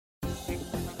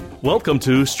Welcome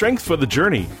to Strength for the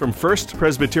Journey from First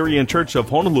Presbyterian Church of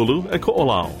Honolulu at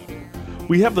Ko'olau.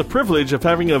 We have the privilege of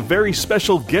having a very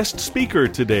special guest speaker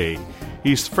today.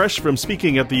 He's fresh from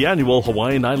speaking at the annual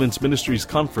Hawaiian Islands Ministries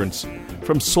Conference.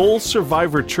 From Soul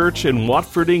Survivor Church in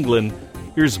Watford, England,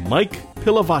 here's Mike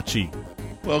Pilavachi.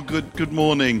 Well, good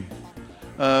morning.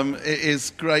 It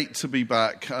is great to be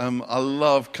back. I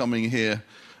love coming here,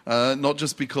 not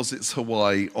just because it's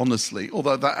Hawaii, honestly,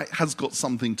 although that has got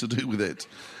something to do with it.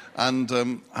 And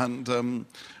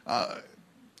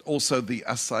also the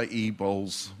acai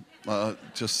bowls.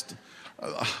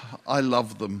 I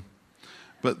love them,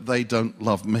 but they don't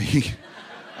love me.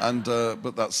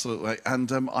 But that's the way. And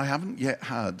I haven't yet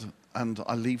had, and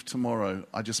I leave tomorrow.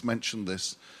 I just mentioned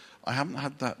this. I haven't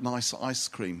had that nice ice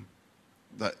cream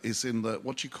that is in the,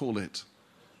 what do you call it?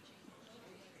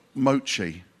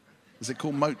 Mochi. Is it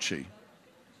called mochi?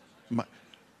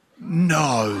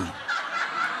 No.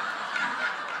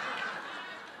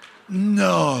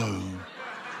 No.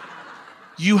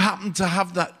 You happen to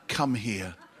have that? Come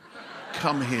here.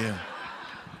 Come here.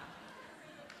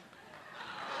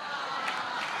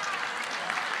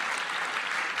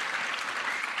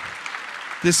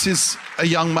 This is a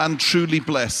young man truly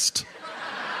blessed.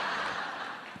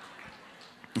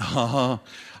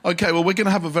 Okay, well, we're going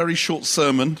to have a very short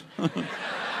sermon.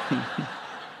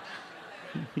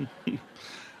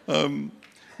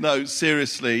 No,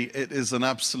 seriously, it is an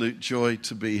absolute joy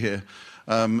to be here.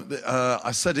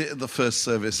 I said it at the first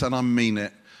service, and I mean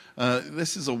it.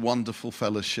 This is a wonderful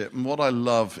fellowship, and what I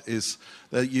love is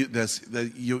that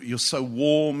you're so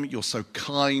warm, you're so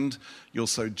kind, you're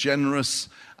so generous,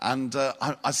 and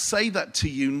I say that to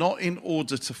you not in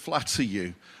order to flatter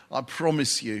you, I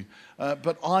promise you,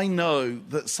 but I know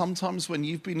that sometimes when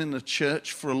you've been in a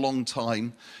church for a long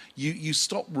time, you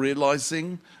stop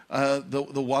realizing the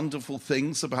wonderful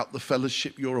things about the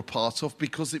fellowship you're a part of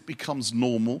because it becomes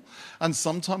normal. And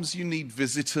sometimes you need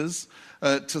visitors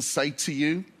to say to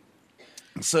you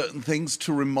certain things,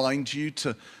 to remind you,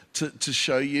 to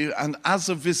show you. And as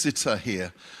a visitor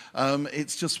here,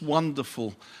 it's just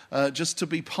wonderful just to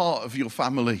be part of your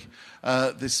family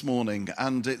this morning.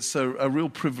 And it's a real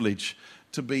privilege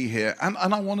to be here. And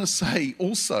I want to say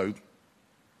also,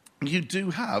 you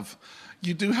do have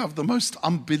the most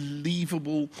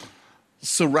unbelievable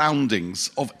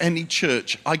surroundings of any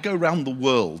church. I go around the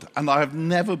world and I have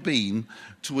never been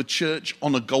to a church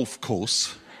on a golf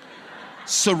course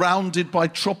surrounded by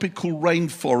tropical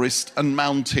rainforest and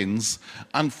mountains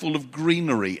and full of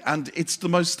greenery. And it's the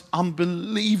most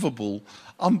unbelievable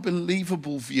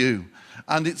view.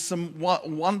 And it's a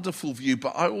wonderful view.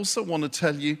 But I also want to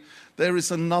tell you, there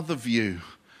is another view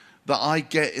that I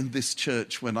get in this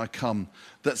church when I come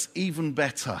that's even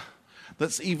better.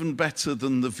 That's even better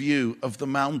than the view of the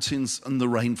mountains and the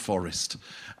rainforest.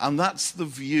 And that's the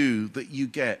view that you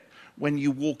get when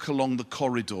you walk along the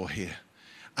corridor here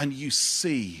and you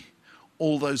see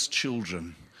all those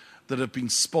children that have been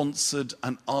sponsored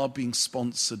and are being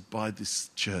sponsored by this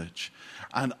church.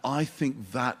 And I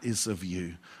think that is a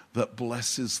view that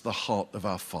blesses the heart of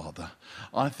our Father.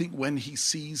 I think when he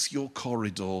sees your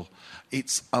corridor,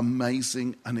 it's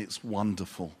amazing and it's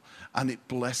wonderful. And it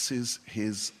blesses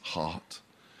his heart.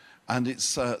 And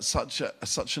it's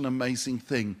such an amazing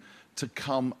thing to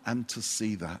come and to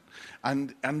see that.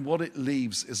 And what it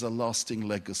leaves is a lasting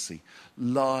legacy.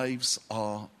 Lives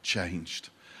are changed.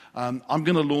 I'm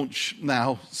going to launch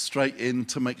now straight in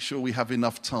to make sure we have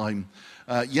enough time.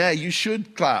 Yeah, you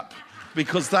should clap,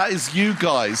 because that is you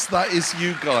guys. That is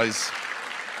you guys.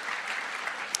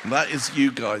 That is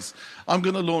you guys. I'm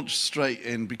going to launch straight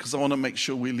in because I want to make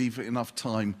sure we leave enough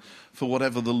time for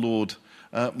whatever the Lord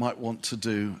might want to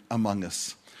do among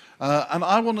us. And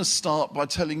I want to start by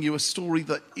telling you a story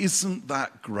that isn't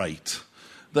that great,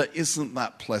 that isn't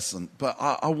that pleasant. But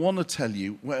I want to tell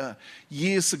you, where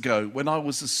years ago when I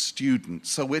was a student,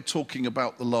 so we're talking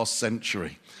about the last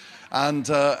century, and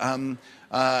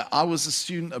I was a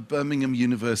student at Birmingham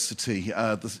University,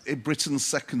 Britain's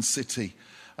second city,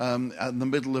 in the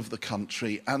middle of the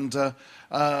country. And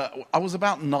I was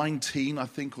about 19, I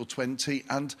think, or 20,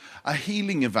 and a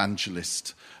healing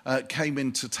evangelist came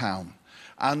into town.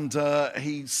 And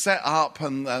he set up,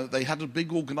 and they had a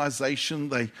big organization.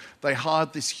 They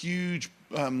hired this huge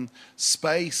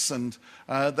space, and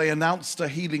they announced a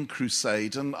healing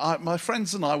crusade. And my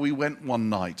friends and I, we went one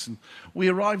night, and we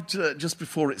arrived just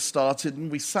before it started,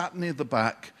 and we sat near the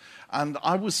back, and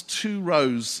I was 2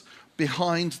 rows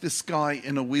behind this guy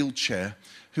in a wheelchair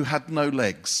who had no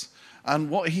legs. And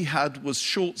what he had was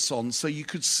shorts on, so you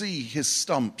could see his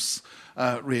stumps,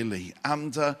 really.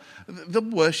 And the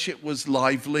worship was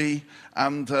lively,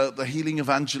 and the healing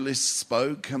evangelist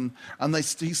spoke, and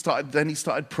he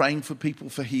started praying for people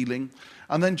for healing.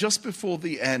 And then just before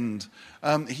the end,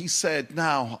 he said,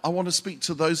 now, I want to speak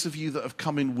to those of you that have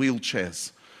come in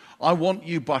wheelchairs. I want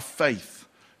you by faith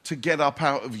to get up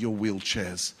out of your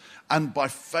wheelchairs, and by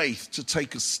faith to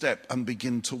take a step and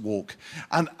begin to walk.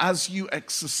 And as you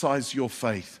exercise your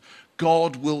faith,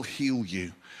 God will heal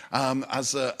you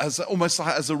almost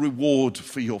as a reward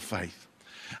for your faith.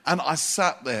 And I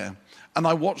sat there and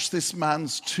I watched this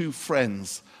man's two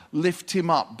friends lift him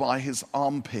up by his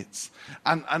armpits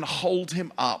and hold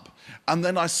him up. And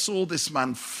then I saw this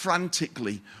man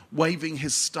frantically waving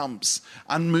his stumps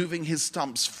and moving his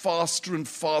stumps faster and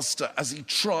faster as he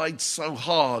tried so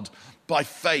hard by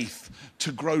faith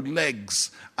to grow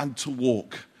legs and to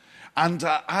walk. And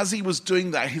as he was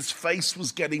doing that, his face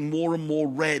was getting more and more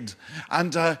red.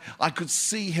 And I could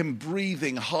see him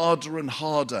breathing harder and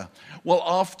harder. Well,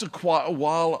 after quite a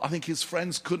while, I think his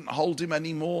friends couldn't hold him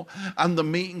anymore. And the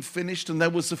meeting finished. And there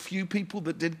was a few people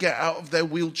that did get out of their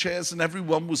wheelchairs. And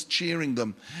everyone was cheering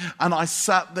them. And I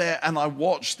sat there and I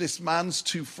watched this man's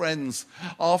two friends,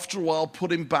 after a while,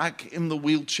 put him back in the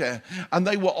wheelchair. And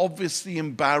they were obviously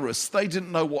embarrassed. They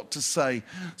didn't know what to say.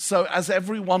 So as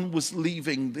everyone was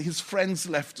leaving, his friends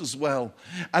left as well,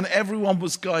 and everyone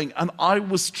was going, and I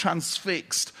was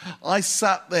transfixed. I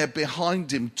sat there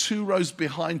behind him, 2 rows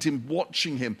behind him,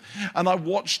 watching him, and I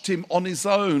watched him on his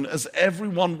own as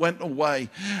everyone went away,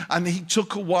 and he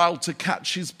took a while to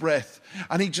catch his breath,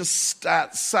 and he just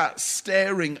sat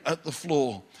staring at the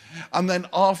floor. And then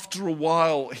after a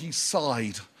while he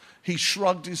sighed, he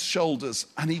shrugged his shoulders,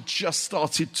 and he just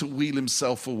started to wheel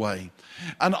himself away.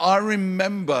 And I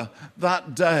remember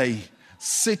that day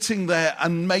sitting there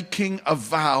and making a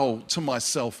vow to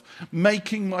myself,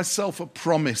 making myself a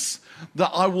promise that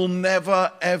I will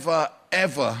never, ever,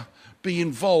 ever be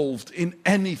involved in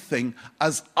anything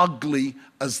as ugly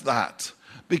as that,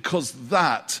 because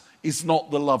that is not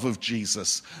the love of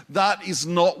Jesus. That is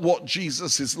not what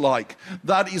Jesus is like.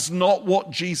 That is not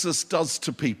what Jesus does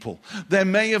to people. There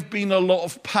may have been a lot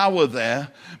of power there,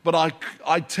 but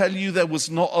I tell you there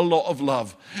was not a lot of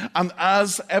love. And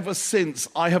ever since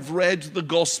I have read the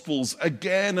Gospels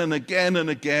again and again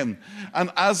and again, and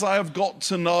as I have got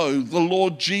to know the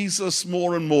Lord Jesus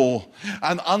more and more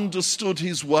and understood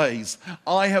his ways,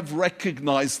 I have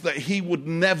recognized that he would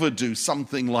never do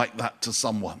something like that to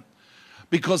someone,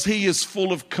 because he is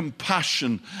full of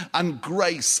compassion and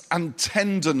grace and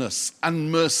tenderness and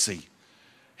mercy.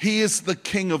 He is the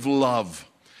King of love.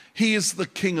 He is the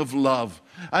King of love.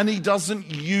 And he doesn't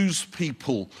use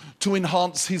people to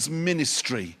enhance his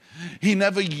ministry. He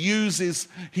never uses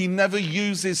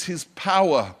his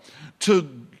power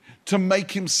to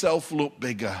make himself look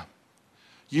bigger.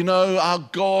 You know, our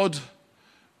God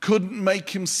couldn't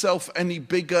make himself any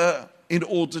bigger in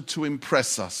order to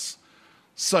impress us.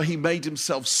 So he made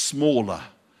himself smaller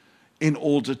in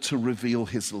order to reveal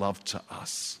his love to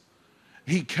us.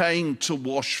 He came to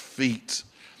wash feet.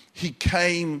 He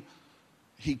came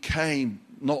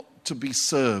not to be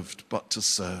served, but to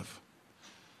serve.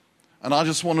 And I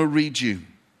just want to read you.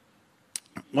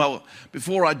 Well,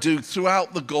 before I do,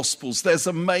 throughout the Gospels, there's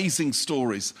amazing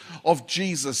stories of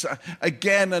Jesus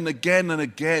again and again and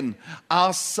again.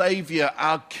 Our Savior,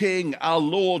 our King, our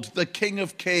Lord, the King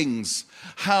of Kings,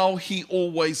 how he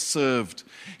always served.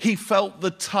 He felt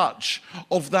the touch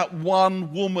of that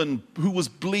one woman who was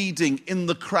bleeding in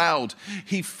the crowd.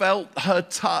 He felt her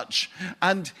touch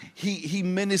and he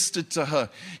ministered to her.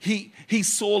 He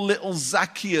saw little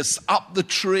Zacchaeus up the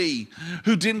tree,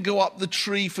 who didn't go up the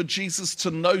tree for Jesus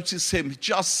to notice him,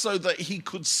 just so that he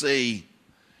could see.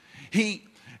 He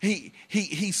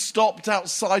stopped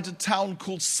outside a town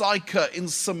called Sychar in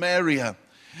Samaria.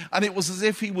 And it was as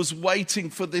if he was waiting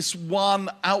for this one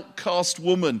outcast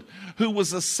woman who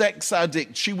was a sex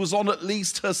addict. She was on at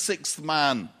least her 6th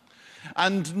man.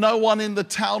 And no one in the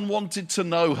town wanted to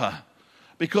know her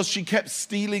because she kept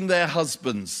stealing their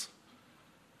husbands.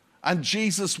 And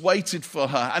Jesus waited for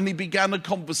her, and he began a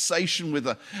conversation with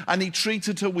her, and he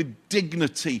treated her with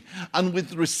dignity and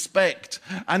with respect,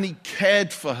 and he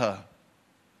cared for her,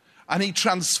 and he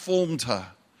transformed her.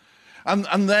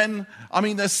 And then, I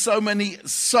mean, there's so many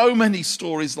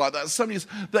stories like that.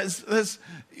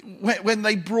 When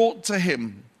they brought to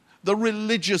him the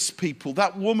religious people,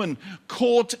 that woman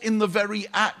caught in the very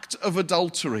act of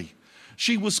adultery.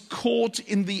 She was caught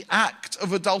in the act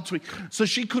of adultery. So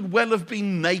she could well have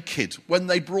been naked when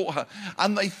they brought her.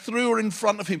 And they threw her in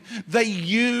front of him. They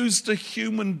used a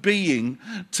human being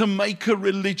to make a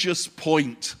religious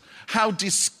point. How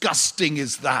disgusting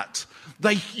is that?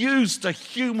 They used a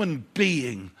human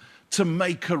being to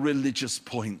make a religious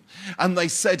point. And they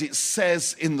said, it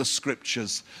says in the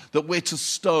scriptures that we're to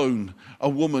stone a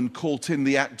woman caught in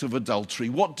the act of adultery.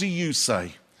 What do you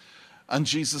say? And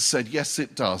Jesus said, yes,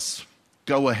 it does.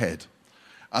 Go ahead.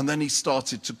 And then he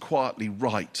started to quietly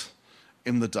write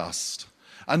in the dust.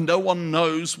 And no one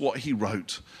knows what he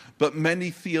wrote, but many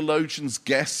theologians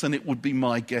guess, and it would be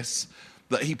my guess,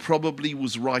 that he probably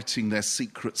was writing their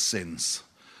secret sins.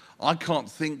 I can't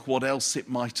think what else it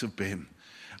might have been.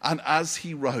 And as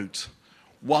he wrote,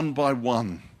 one by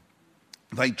one,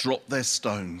 they dropped their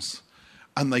stones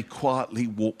and they quietly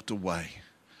walked away.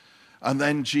 And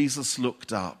then Jesus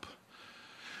looked up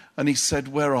and he said,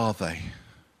 where are they?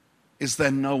 Is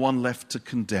there no one left to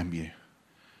condemn you?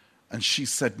 And she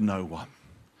said, no one.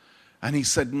 And he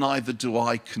said, neither do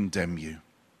I condemn you.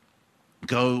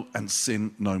 Go and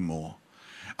sin no more.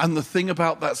 And the thing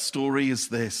about that story is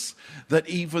this, that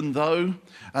even though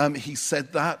he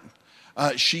said that,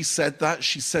 she said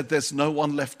there's no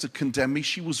one left to condemn me,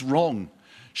 she was wrong.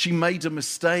 She made a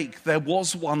mistake. There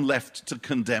was one left to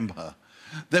condemn her.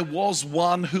 There was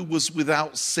one who was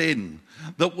without sin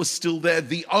that was still there,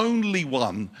 the only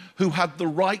one who had the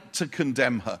right to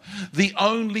condemn her, the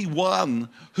only one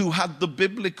who had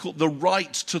the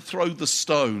right to throw the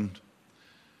stone.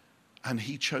 And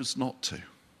he chose not to.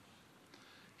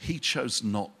 He chose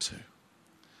not to.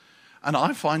 And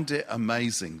I find it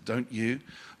amazing, don't you,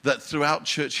 that throughout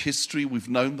church history we've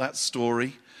known that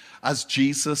story as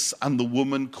Jesus and the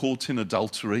woman caught in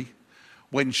adultery,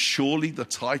 when surely the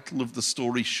title of the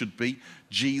story should be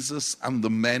Jesus and the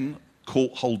men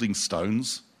caught holding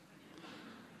stones.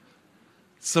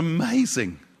 It's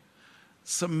amazing.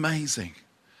 It's amazing.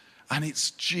 And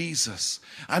it's Jesus.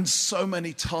 And so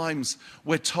many times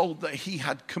we're told that he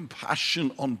had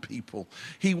compassion on people.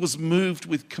 He was moved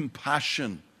with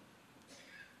compassion.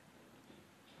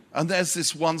 And there's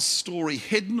this one story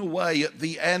hidden away at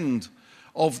the end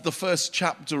of the first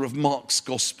chapter of Mark's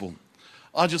Gospel.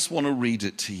 I just want to read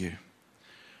it to you.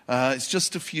 It's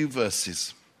just a few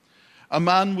verses. A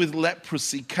man with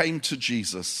leprosy came to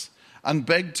Jesus and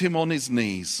begged him on his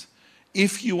knees,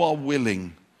 if you are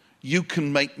willing, you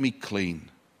can make me clean.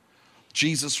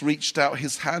 Jesus reached out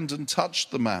his hand and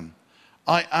touched the man.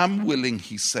 I am willing,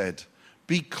 he said.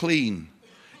 Be clean.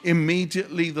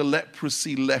 Immediately the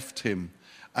leprosy left him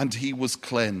and he was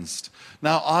cleansed.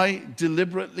 Now, I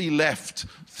deliberately left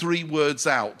 3 words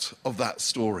out of that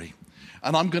story,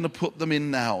 and I'm going to put them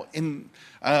in now.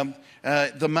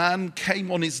 The man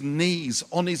came on his knees.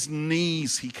 On his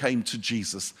knees he came to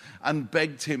Jesus and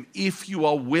begged him, if you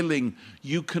are willing,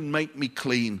 you can make me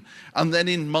clean. And then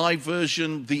in my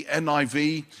version, the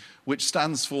NIV, which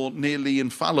stands for nearly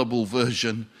infallible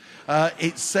version,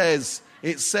 it says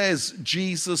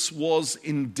Jesus was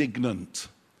indignant.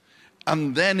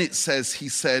 And then it says, he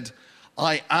said,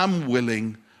 I am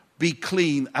willing, be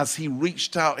clean, as he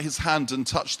reached out his hand and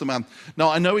touched the man. Now,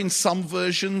 I know in some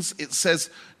versions it says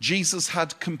Jesus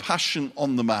had compassion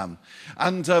on the man.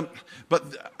 And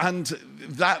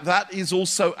that is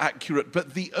also accurate.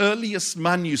 But the earliest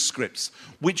manuscripts,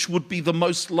 which would be the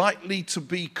most likely to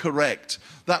be correct,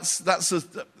 that's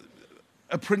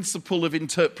a principle of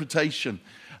interpretation.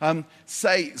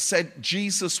 Said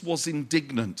Jesus was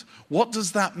indignant. What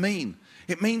does that mean?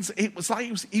 It means it was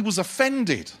like he was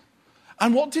offended.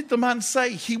 And what did the man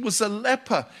say? He was a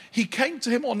leper. He came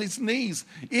to him on his knees.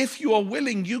 If you are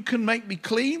willing, you can make me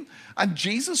clean. And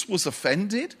Jesus was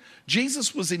offended.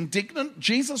 Jesus was indignant.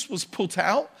 Jesus was put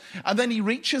out. And then he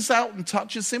reaches out and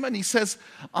touches him and he says,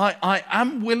 I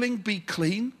am willing, be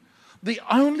clean. The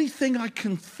only thing I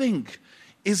can think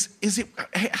is it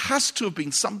has to have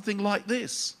been something like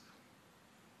this.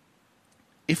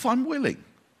 If I'm willing,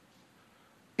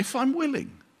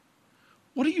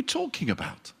 what are you talking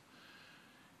about?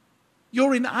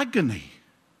 You're in agony.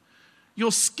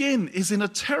 Your skin is in a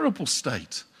terrible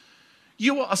state.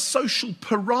 You are a social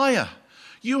pariah.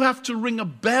 You have to ring a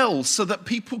bell so that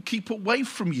people keep away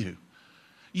from you.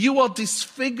 You are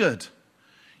disfigured.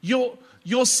 Your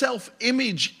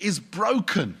self-image is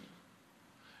broken.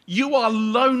 You are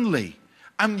lonely.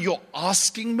 And you're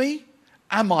asking me,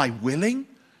 am I willing?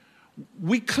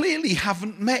 We clearly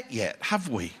haven't met yet, have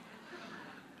we?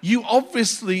 You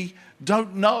obviously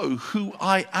don't know who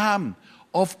I am.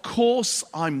 Of course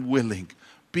I'm willing.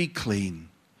 Be clean.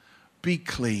 Be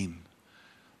clean.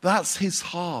 That's his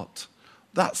heart.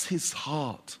 That's his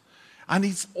heart. And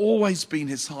it's always been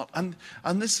his heart. And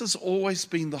this has always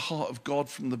been the heart of God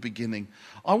from the beginning.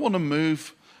 I want to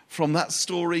move from that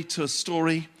story to a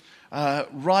story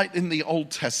right in the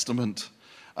Old Testament.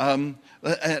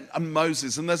 and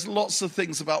Moses. And there's lots of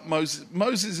things about Moses.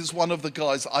 Moses is one of the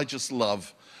guys I just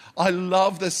love.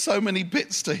 There's so many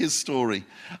bits to his story.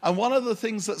 And one of the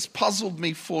things that's puzzled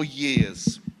me for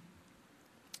years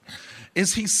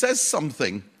is he says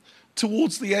something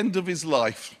towards the end of his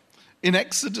life. In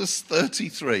Exodus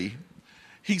 33,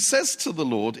 he says to the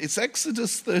Lord, it's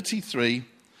Exodus 33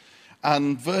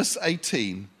 and verse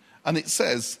 18, and it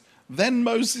says, "Then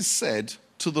Moses said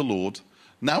to the Lord,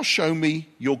 'Now show me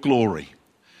your glory.'"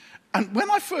 And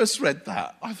when I first read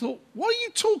that, I thought, what are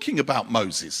you talking about,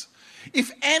 Moses?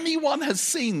 If anyone has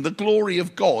seen the glory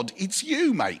of God, it's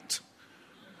you, mate.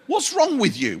 What's wrong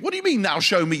with you? What do you mean, now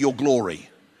show me your glory?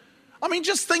 I mean,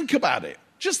 just think about it.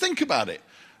 Just think about it.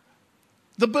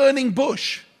 The burning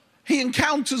bush. He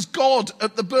encounters God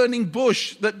at the burning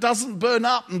bush that doesn't burn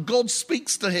up, and God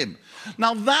speaks to him.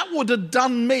 Now, that would have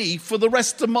done me for the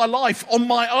rest of my life on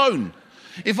my own.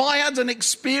 If I had an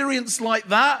experience like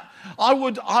that, I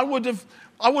would have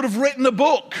written a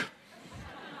book.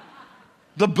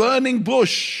 The burning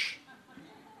bush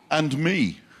and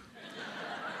me.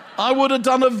 I would have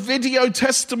done a video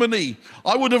testimony.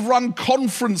 I would have run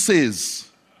conferences.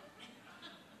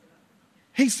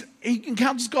 He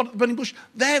encounters God at the burning bush.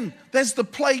 Then there's the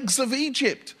plagues of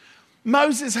Egypt.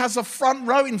 Moses has a front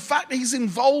row. In fact, he's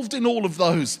involved in all of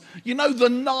those. You know, the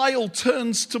Nile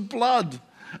turns to blood.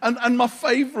 And my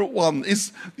favorite one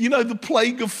is, the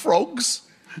plague of frogs.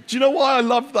 Do you know why I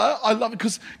love that? I love it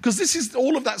because this is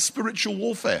all of that spiritual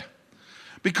warfare.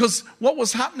 Because what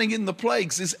was happening in the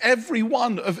plagues is every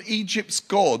one of Egypt's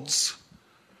gods,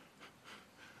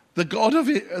 the god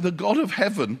of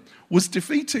heaven, was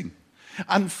defeating.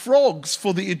 And frogs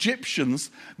for the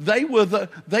Egyptians, they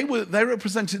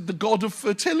represented the god of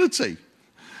fertility.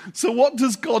 So what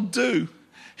does God do?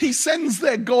 He sends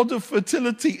their god of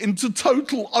fertility into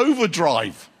total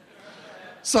overdrive.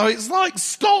 So it's like,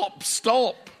 stop.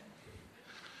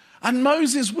 And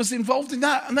Moses was involved in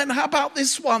that. And then how about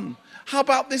this one?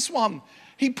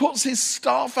 He puts his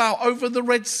staff out over the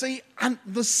Red Sea and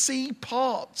the sea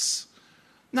parts.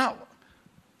 Now,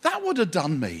 that would have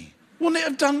done me. Wouldn't it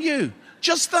have done you?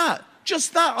 Just that.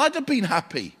 I'd have been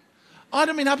happy. I'd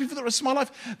have been happy for the rest of my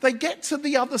life. They get to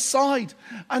the other side,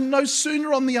 and no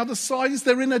sooner on the other side is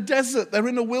they're in a desert, they're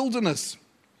in a wilderness.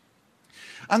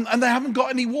 And they haven't got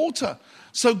any water.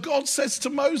 So God says to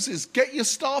Moses, get your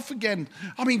staff again.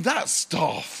 I mean, that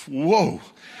staff, whoa.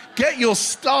 Get your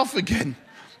staff again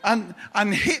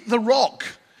and hit the rock.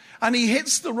 And he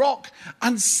hits the rock,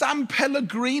 and San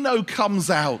Pellegrino comes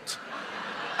out.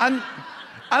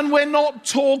 And we're not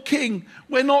talking,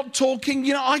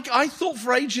 I thought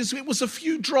for ages it was a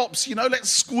few drops, let's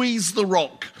squeeze the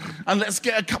rock and let's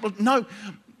get a couple of, no.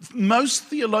 Most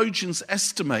theologians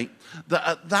estimate that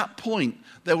at that point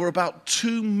there were about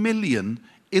 2 million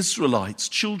Israelites,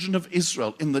 children of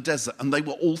Israel in the desert, and they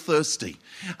were all thirsty.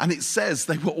 And it says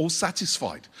they were all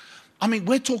satisfied. I mean,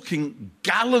 we're talking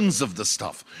gallons of the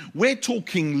stuff. We're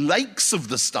talking lakes of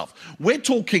the stuff. We're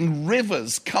talking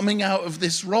rivers coming out of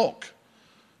this rock.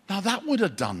 Now that would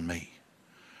have done me.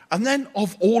 And then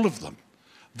of all of them,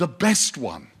 the best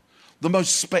one, the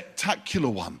most spectacular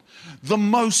one, the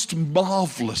most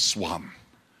marvelous one,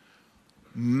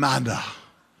 manna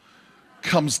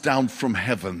comes down from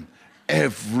heaven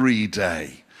every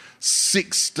day,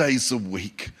 6 days a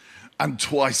week, and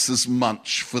twice as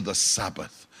much for the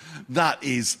Sabbath. That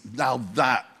is,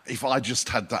 if I just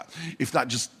had that,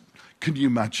 can you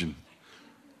imagine?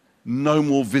 No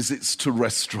more visits to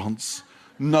restaurants.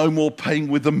 No more paying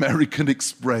with American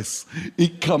Express.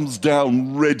 It comes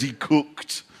down ready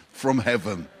cooked from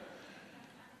heaven.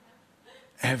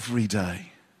 Every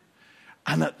day.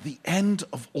 And at the end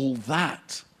of all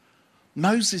that,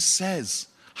 Moses says,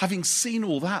 having seen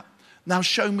all that, now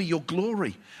show me your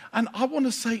glory. And I want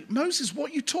to say, Moses,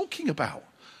 what are you talking about?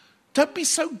 Don't be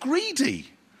so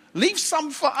greedy. Leave some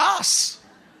for us.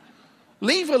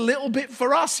 Leave a little bit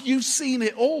for us. You've seen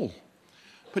it all.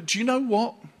 But do you know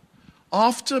what?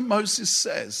 After Moses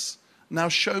says, now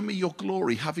show me your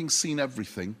glory, having seen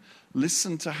everything,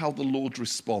 listen to how the Lord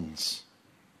responds.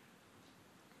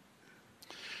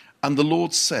 And the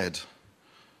Lord said,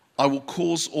 I will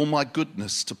cause all my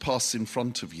goodness to pass in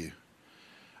front of you,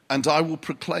 and I will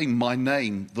proclaim my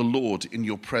name, the Lord, in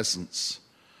your presence.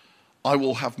 I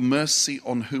will have mercy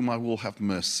on whom I will have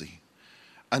mercy,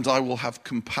 and I will have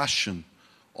compassion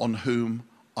on whom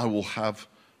I will have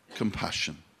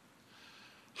compassion.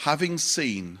 Having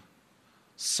seen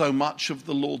so much of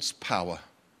the Lord's power,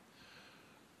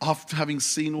 after having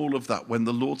seen all of that, when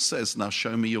the Lord says, now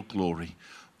show me your glory,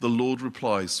 the Lord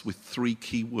replies with 3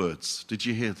 key words. Did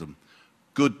you hear them?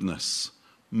 Goodness,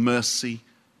 mercy,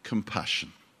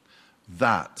 compassion.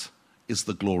 That is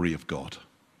the glory of God.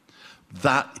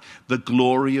 The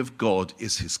glory of God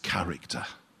is his character.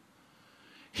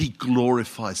 He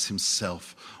glorifies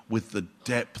himself with the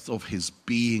depth of his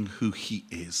being, who he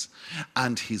is.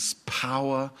 And his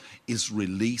power is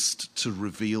released to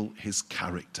reveal his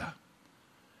character.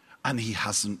 And he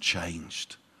hasn't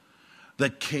changed. The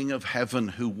King of heaven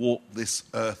who walked this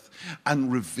earth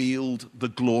and revealed the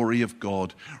glory of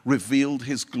God, revealed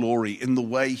his glory in the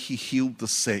way he healed the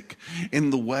sick,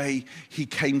 in the way he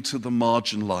came to the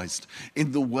marginalized,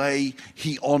 in the way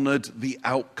he honored the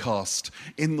outcast,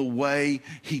 in the way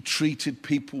he treated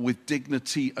people with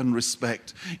dignity and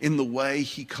respect, in the way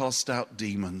he cast out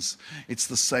demons. It's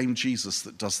the same Jesus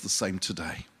that does the same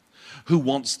today, who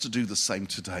wants to do the same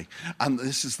today. And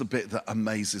this is the bit that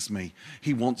amazes me.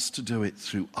 He wants to do it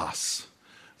through us,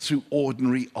 through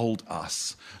ordinary old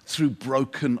us, through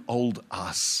broken old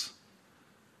us,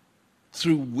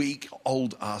 through weak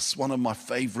old us. One of my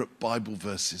favorite Bible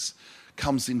verses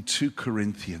comes in 2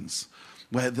 Corinthians,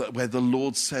 where the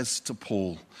Lord says to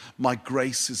Paul, "My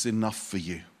grace is enough for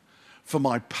you, for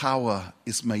my power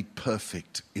is made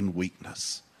perfect in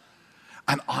weakness."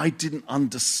 And I didn't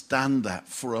understand that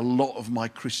for a lot of my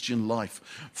Christian life.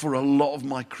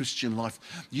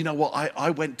 You know what?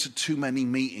 I went to too many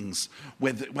meetings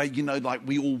where like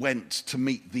we all went to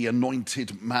meet the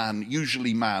anointed man,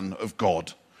 usually man of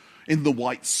God, in the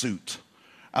white suit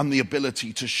and the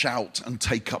ability to shout and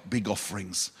take up big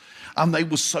offerings. And they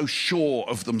were so sure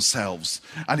of themselves.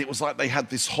 And it was like they had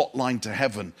this hotline to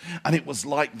heaven. And it was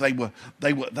like they were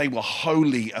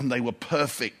holy and they were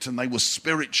perfect and they were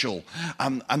spiritual.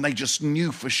 And they just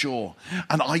knew for sure.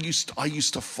 And I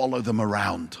used to follow them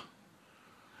around.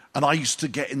 And I used to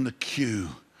get in the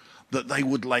queue that they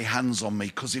would lay hands on me.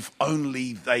 Because if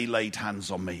only they laid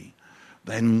hands on me,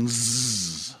 then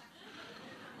zzz.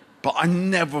 But I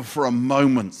never for a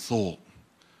moment thought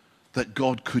that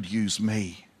God could use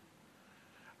me.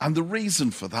 And the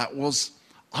reason for that was,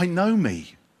 I know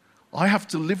me. I have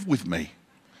to live with me.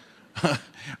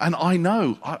 And I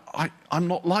know I'm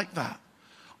not like that.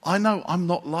 I know I'm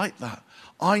not like that.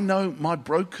 I know my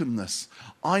brokenness.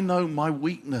 I know my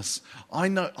weakness. I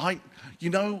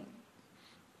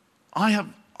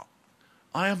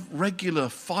have regular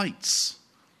fights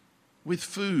with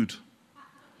food.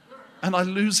 And I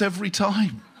lose every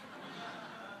time.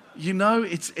 You know,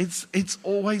 it's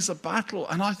always a battle.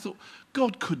 And I thought,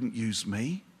 God couldn't use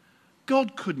me.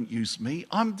 God couldn't use me.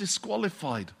 I'm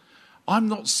disqualified. I'm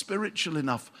not spiritual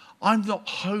enough. I'm not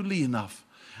holy enough.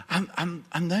 And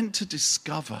then to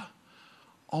discover,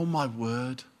 oh my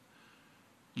word,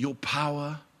 your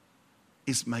power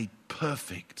is made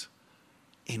perfect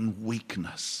in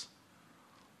weakness.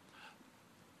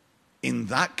 In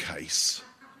that case,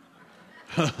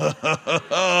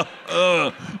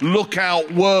 look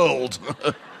out, world.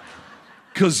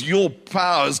 Because your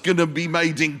power is going to be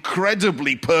made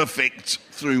incredibly perfect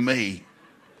through me.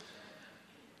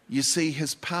 You see,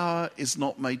 his power is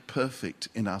not made perfect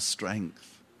in our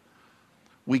strength.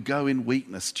 We go in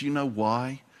weakness. Do you know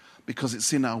why? Because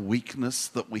it's in our weakness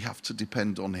that we have to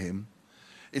depend on him.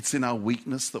 It's in our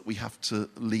weakness that we have to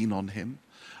lean on him.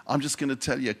 I'm just going to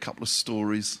tell you a couple of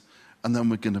stories, and then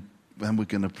we're going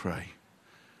to pray.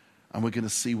 And we're going to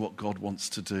see what God wants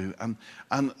to do.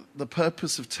 And the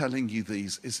purpose of telling you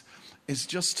these is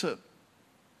just to,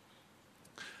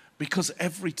 because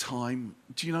every time,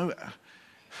 do you know,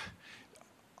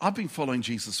 I've been following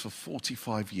Jesus for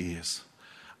 45 years.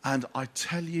 And I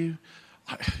tell you,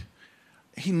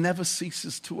 he never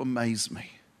ceases to amaze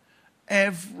me.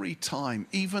 Every time,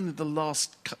 even in the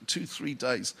last 2-3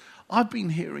 days, I've been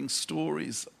hearing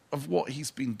stories of what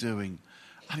he's been doing.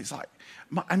 And it's like,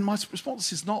 my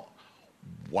response is not,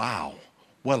 wow,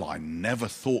 well, I never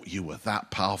thought you were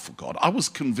that powerful, God. I was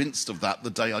convinced of that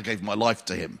the day I gave my life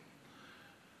to him.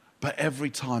 But every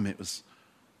time it was,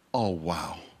 oh,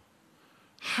 wow.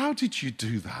 How did you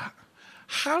do that?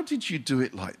 How did you do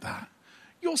it like that?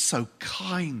 You're so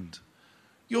kind.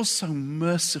 You're so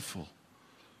merciful.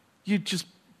 You just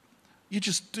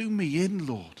do me in,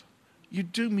 Lord. You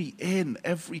do me in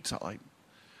every time.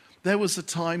 There was a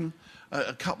time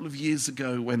a couple of years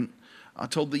ago when I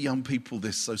told the young people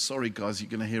this, so sorry guys, you're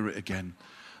going to hear it again.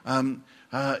 When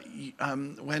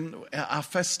our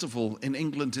festival in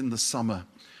England in the summer,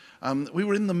 we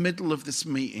were in the middle of this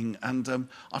meeting and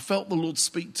I felt the Lord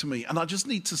speak to me. And I just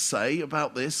need to say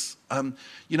about this,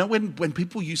 you know, when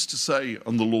people used to say,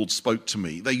 and the Lord spoke to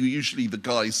me, they were usually the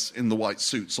guys in the white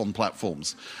suits on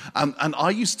platforms. And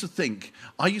I used to think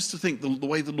the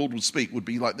way the Lord would speak would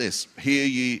be like this: hear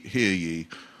ye,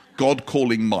 God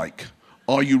calling Mike.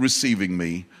 Are you receiving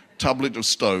me? Tablet of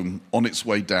stone on its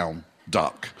way down.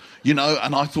 duck, you know,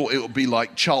 and I thought it would be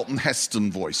like Charlton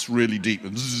Heston voice, really deep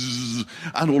and zzz,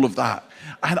 and all of that.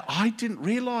 And I didn't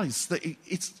realize that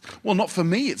it's, well, not for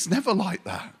me, it's never like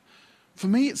that. For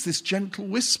me, it's this gentle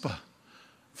whisper.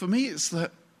 For me, it's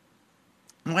that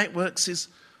the way it works is,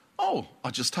 oh, I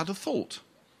just had a thought.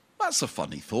 That's a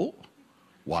funny thought.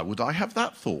 Why would I have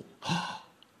that thought?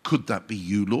 Could that be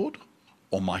you, Lord?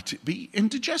 Or might it be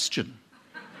indigestion?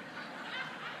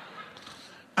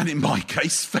 And in my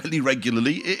case, fairly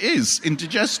regularly, it is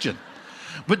indigestion.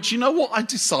 But do you know what I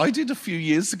decided a few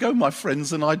years ago? My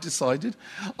friends and I decided,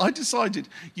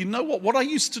 you know what I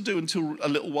used to do until a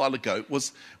little while ago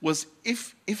was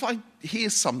if I hear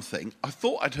something, I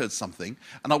thought I'd heard something,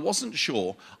 and I wasn't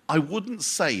sure, I wouldn't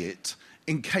say it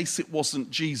in case it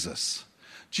wasn't Jesus.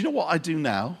 Do you know what I do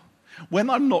now? When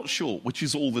I'm not sure, which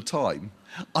is all the time,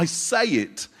 I say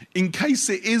it in case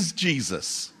it is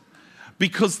Jesus.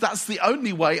 Because that's the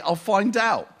only way I'll find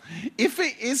out. If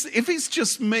it's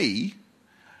just me,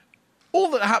 all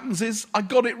that happens is I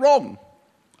got it wrong.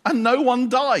 And no one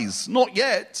dies, not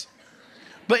yet.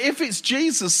 But if it's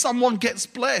Jesus, someone gets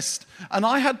blessed. And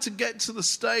I had to get to the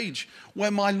stage where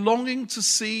my longing to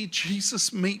see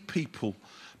Jesus meet people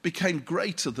became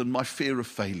greater than my fear of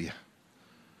failure.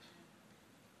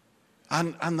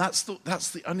 And that's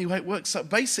the only way it works. So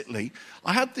basically,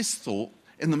 I had this thought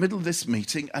in the middle of this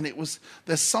meeting, and it was,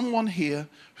 there's someone here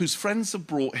whose friends have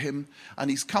brought him, and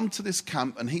he's come to this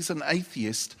camp, and he's an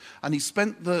atheist, and he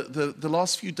spent the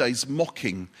last few days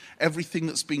mocking everything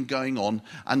that's been going on,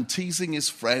 and teasing his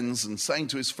friends, and saying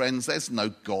to his friends, there's no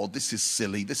God, this is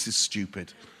silly, this is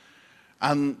stupid.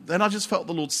 And then I just felt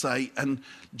the Lord say, and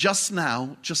just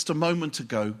now, just a moment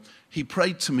ago, he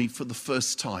prayed to me for the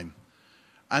first time.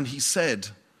 And he said,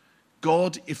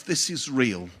 God, if this is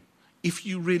real, if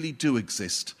you really do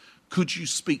exist, could you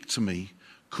speak to me?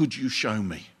 Could you show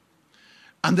me?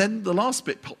 And then the last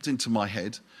bit popped into my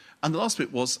head, and the last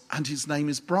bit was, and his name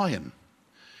is Brian.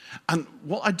 And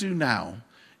what I do now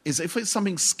is if it's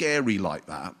something scary like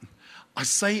that, I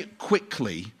say it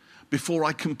quickly before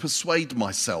I can persuade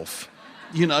myself.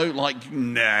 You know, like,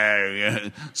 no.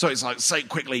 So it's like, say it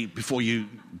quickly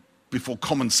before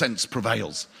common sense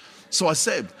prevails. So I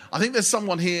said, I think there's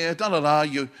someone here,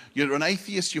 you're an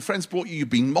atheist, your friends brought you, you've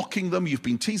been mocking them, you've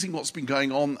been teasing what's been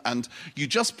going on, and you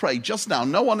just prayed just now,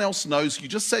 no one else knows, you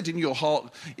just said in your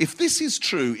heart, if this is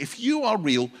true, if you are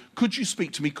real, could you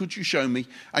speak to me, could you show me?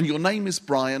 And your name is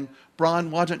Brian.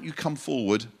 Brian, why don't you come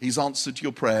forward? He's answered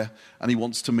your prayer, and he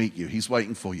wants to meet you. He's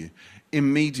waiting for you.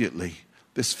 Immediately,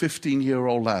 this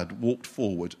 15-year-old lad walked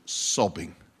forward,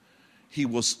 sobbing. He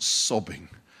was sobbing.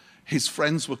 His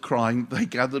friends were crying. They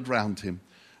gathered round him.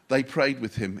 They prayed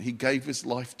with him. He gave his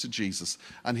life to Jesus.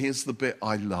 And here's the bit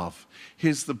I love.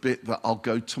 Here's the bit that I'll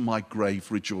go to my grave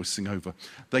rejoicing over.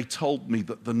 They told me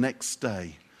that the next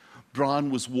day,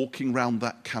 Brian was walking round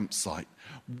that campsite,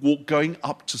 going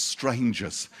up to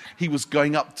strangers. He was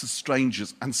going up to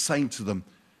strangers and saying to them,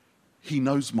 he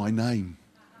knows my name.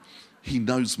 He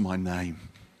knows my name.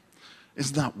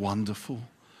 Isn't that wonderful?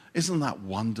 Isn't that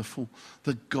wonderful?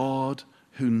 The God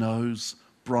who knows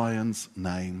Brian's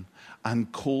name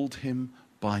and called him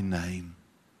by name.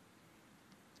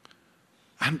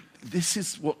 And this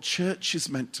is what church is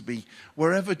meant to be.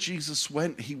 Wherever Jesus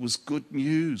went, he was good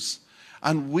news.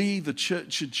 And we, the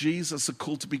Church of Jesus, are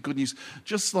called to be good news.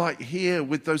 Just like here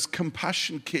with those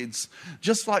compassion kids.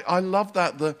 Just like, I love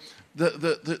that,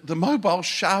 the mobile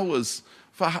showers.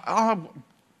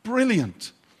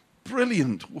 Brilliant.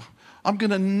 I'm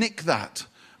going to nick that.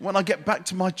 When I get back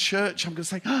to my church, I'm going to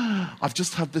say, I've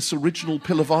just had this original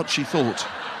Pilavachi thought.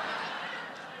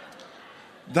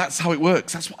 That's how it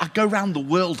works. That's what I go around the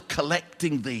world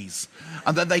collecting these.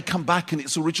 And then they come back and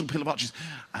it's original Pilavachis.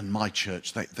 And my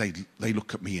church, they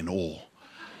look at me in awe.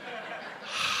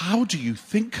 How do you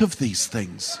think of these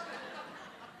things?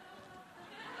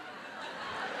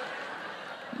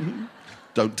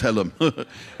 Don't tell them.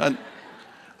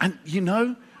 and you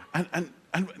know, and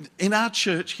in our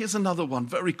church, here's another one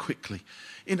very quickly.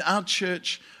 In our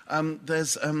church,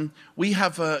 we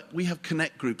have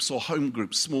connect groups or home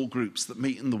groups, small groups that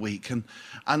meet in the week,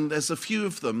 and there's a few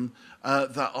of them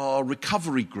that are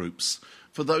recovery groups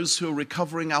for those who are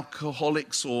recovering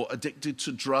alcoholics or addicted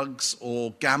to drugs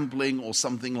or gambling or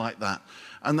something like that.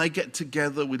 And they get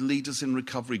together with leaders in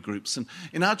recovery groups. And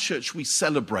in our church, we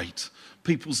celebrate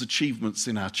people's achievements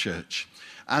in our church.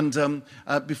 And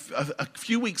a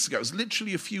few weeks ago, it was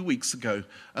literally a few weeks ago,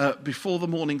 before the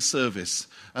morning service,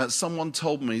 someone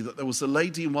told me that there was a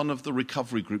lady in one of the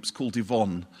recovery groups called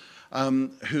Yvonne,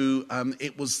 who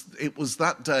it was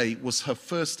that day was her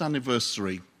first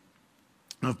anniversary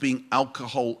of being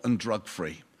alcohol and drug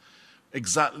free.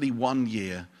 Exactly 1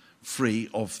 year free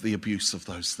of the abuse of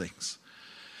those things.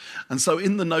 And so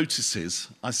in the notices,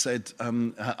 I said,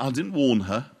 I didn't warn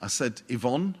her. I said,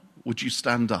 Yvonne, would you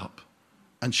stand up?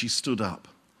 And she stood up.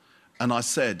 And I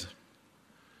said,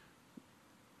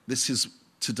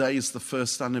 today is the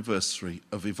first anniversary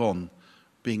of Yvonne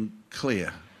being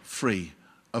clear, free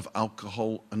of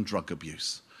alcohol and drug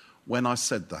abuse. When I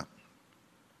said that,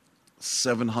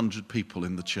 700 people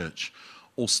in the church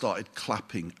all started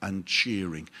clapping and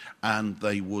cheering, and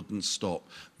they wouldn't stop.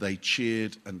 They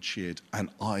cheered and cheered, and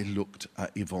I looked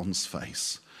at Yvonne's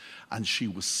face, and she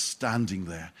was standing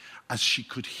there as she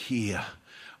could hear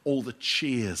all the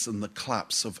cheers and the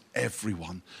claps of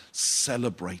everyone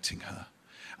celebrating her.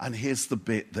 And here's the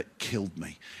bit that killed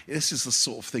me. This is the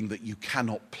sort of thing that you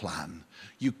cannot plan.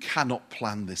 You cannot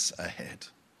plan this ahead.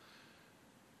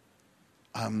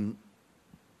 On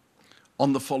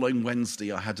the following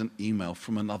Wednesday, I had an email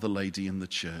from another lady in the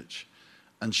church,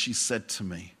 and she said to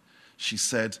me,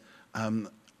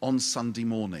 on Sunday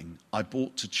morning, I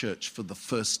brought to church for the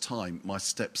first time my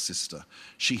stepsister.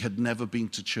 She had never been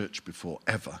to church before,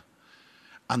 ever.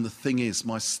 And the thing is,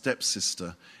 my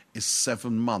stepsister is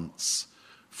 7 months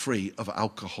free of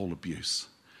alcohol abuse.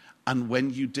 And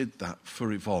when you did that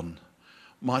for Yvonne,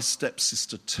 my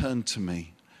stepsister turned to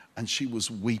me, and she was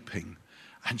weeping,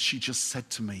 and she just said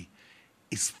to me,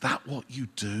 is that what you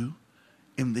do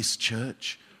in this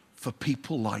church for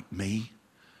people like me?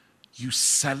 You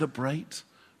celebrate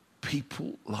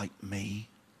people like me?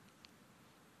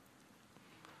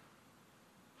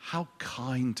 How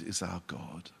kind is our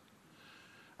God?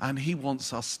 And he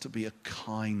wants us to be a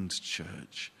kind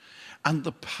church. And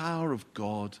the power of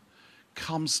God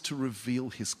comes to reveal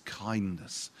his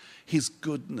kindness, his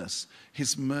goodness,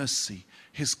 his mercy,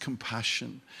 his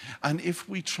compassion. And if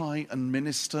we try and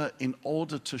minister in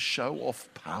order to show off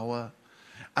power,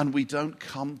 and we don't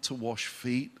come to wash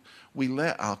feet, we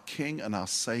let our King and our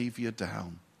Savior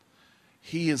down.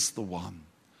 He is the one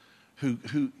who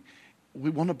we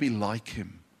want to be like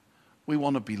him. We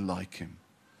want to be like him.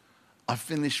 I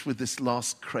finished with this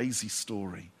last crazy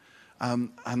story.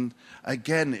 And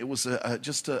again, it was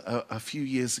just a few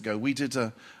years ago. We did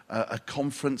a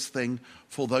conference thing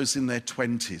for those in their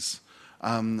 20s.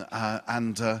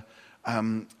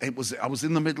 It was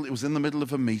in the middle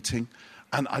of a meeting,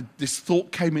 and this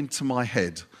thought came into my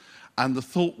head. And the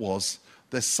thought was,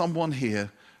 there's someone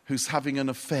here who's having an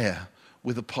affair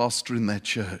with a pastor in their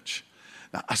church.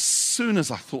 Now, as soon as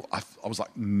I thought, I was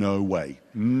like, no way.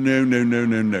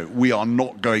 No. We are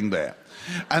not going there.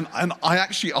 And I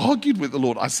actually argued with the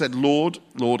Lord. I said, Lord,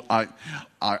 I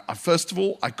first of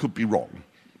all, I could be wrong.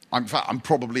 In fact, I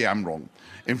probably am wrong.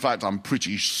 In fact, I'm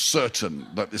pretty certain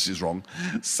that this is wrong.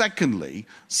 Secondly,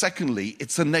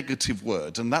 it's a negative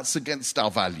word, and that's against our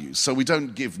values. So we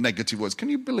don't give negative words. Can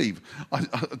you believe? I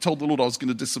told the Lord I was going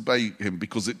to disobey him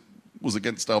because it was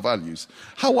against our values.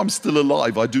 How I'm still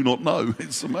alive, I do not know.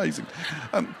 It's amazing.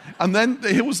 And then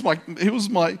here was my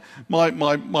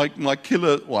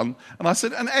killer one. And I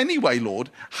said, and anyway, Lord,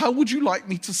 how would you like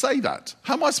me to say that?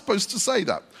 How am I supposed to say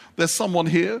that? There's someone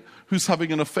here who's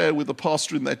having an affair with a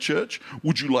pastor in their church.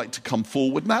 Would you like to come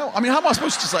forward now? I mean, how am I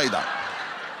supposed to say that?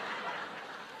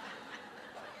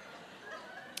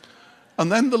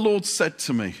 And then the Lord said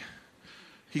to me,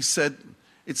 he said,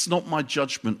 it's not my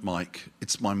judgment, Mike,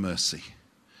 it's my mercy.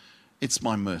 It's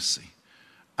my mercy.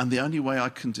 And the only way I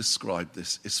can describe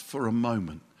this is for a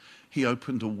moment, he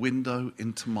opened a window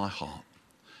into my heart,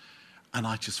 and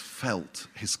I just felt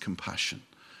his compassion.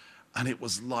 And it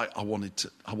was like I wanted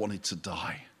to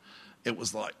die. It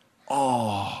was like,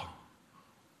 oh,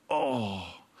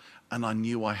 and I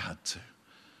knew I had to.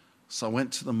 So I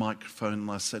went to the microphone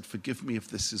and I said, forgive me if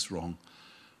this is wrong,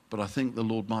 but I think the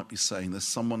Lord might be saying, there's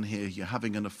someone here, you're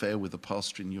having an affair with a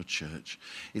pastor in your church.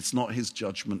 It's not his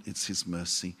judgment, it's his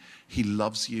mercy. He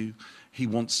loves you. He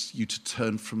wants you to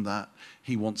turn from that.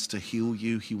 He wants to heal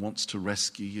you. He wants to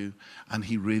rescue you. And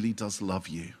he really does love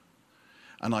you.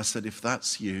 And I said, if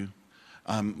that's you,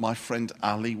 my friend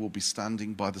Ali will be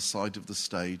standing by the side of the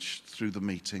stage through the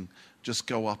meeting. Just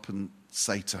go up and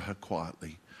say to her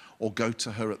quietly, or go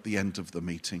to her at the end of the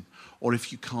meeting. Or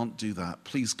if you can't do that,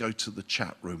 please go to the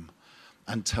chat room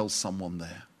and tell someone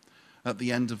there. At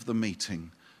the end of the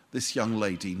meeting, this young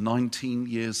lady, 19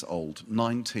 years old,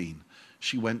 19,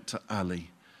 she went to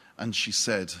Ali and she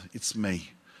said, it's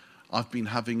me. I've been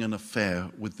having an affair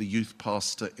with the youth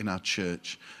pastor in our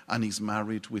church, and he's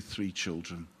married with 3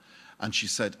 children. And she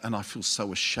said, and I feel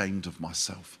so ashamed of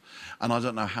myself. And I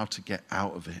don't know how to get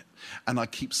out of it. And I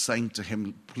keep saying to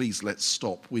him, please, let's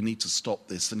stop. We need to stop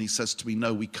this. And he says to me,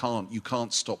 no, we can't. You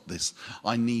can't stop this.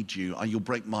 I need you. You'll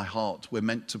break my heart. We're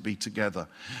meant to be together.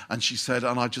 And she said,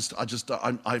 and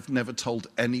I've never told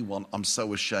anyone. I'm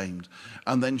so ashamed.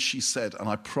 And then she said, and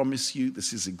I promise you,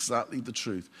 this is exactly the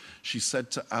truth. She said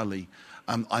to Ali,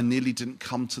 I nearly didn't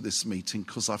come to this meeting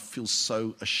because I feel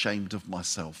so ashamed of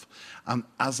myself. And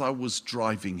as I was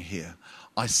driving here,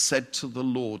 I said to the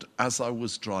Lord as I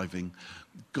was driving,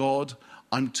 God,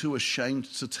 I'm too ashamed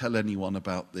to tell anyone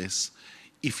about this.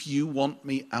 If you want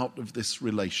me out of this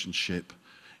relationship,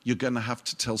 you're going to have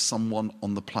to tell someone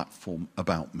on the platform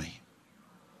about me.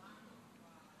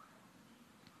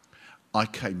 I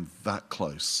came that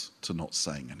close to not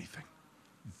saying anything.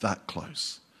 That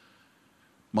close.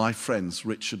 My friends,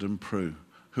 Richard and Prue,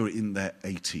 who are in their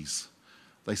 80s,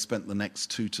 they spent the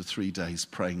next 2 to 3 days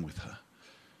praying with her.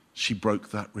 She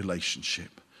broke that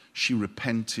relationship. She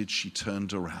repented. She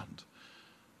turned around.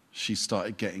 She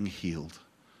started getting healed.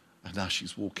 And now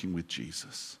she's walking with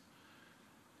Jesus.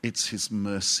 It's his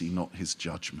mercy, not his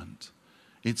judgment.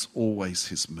 It's always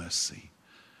his mercy.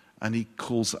 And he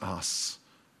calls us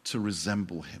to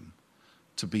resemble him,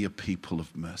 to be a people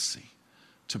of mercy,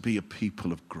 to be a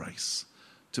people of grace,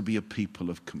 to be a people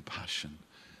of compassion.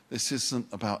 This isn't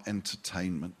about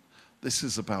entertainment. This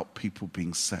is about people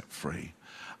being set free.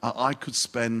 I could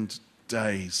spend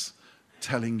days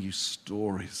telling you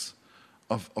stories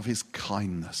of his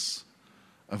kindness,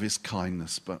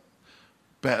 but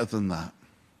better than that,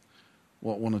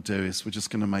 what I want to do is we're just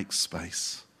going to make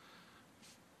space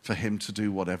for him to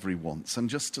do whatever he wants. And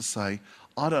just to say,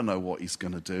 I don't know what he's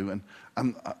going to do.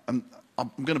 And I'm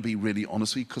going to be really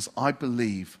honest with you, because I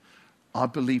believe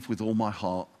with all my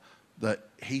heart that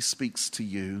he speaks to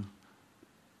you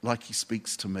like he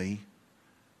speaks to me.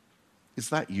 Is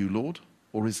that you, Lord?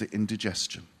 Or is it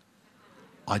indigestion?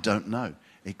 I don't know.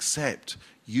 Except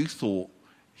you thought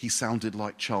he sounded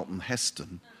like Charlton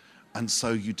Heston, and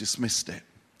so you dismissed it.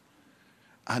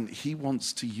 And he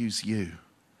wants to use you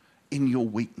in your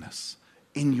weakness,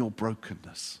 in your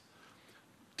brokenness.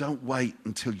 Don't wait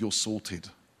until you're sorted.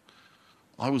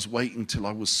 I was waiting till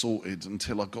I was sorted,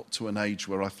 until I got to an age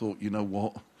where I thought, you know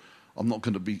what? I'm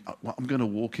going to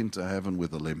walk into heaven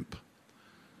with a limp.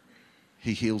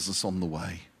 He heals us on the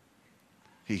way.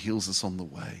 He heals us on the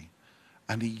way.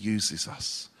 And he uses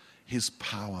us. His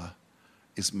power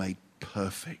is made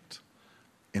perfect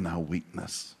in our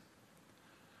weakness.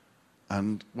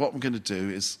 And what I'm going to do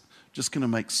is just going to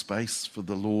make space for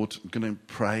the Lord. I'm going to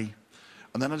pray.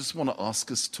 And then I just want to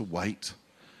ask us to wait.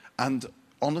 And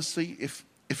honestly, if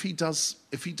he does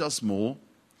more,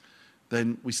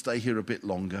 then we stay here a bit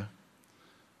longer.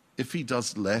 If he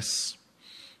does less,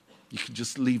 you can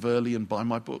just leave early and buy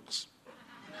my books.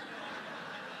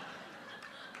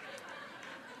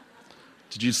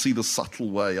 Did you see the subtle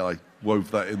way I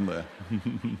wove that in there?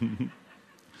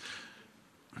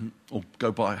 Or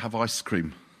go have ice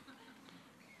cream.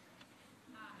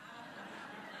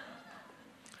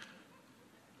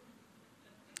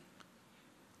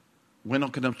 We're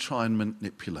not going to try and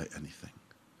manipulate anything.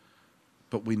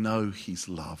 But we know he's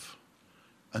love.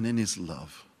 And in his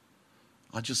love,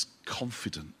 I'm just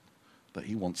confident that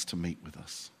he wants to meet with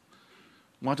us.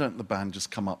 Why don't the band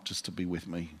just come up just to be with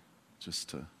me? Just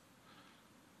to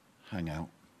hang out.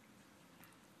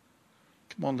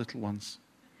 Come on, little ones.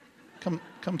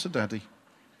 Come to Daddy.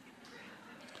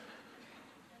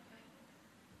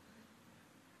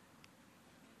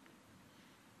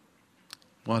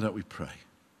 Why don't we pray?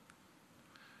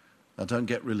 Now, don't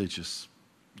get religious.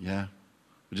 Yeah?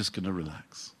 We're just going to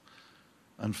relax.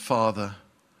 And Father,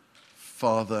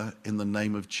 in the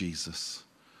name of Jesus,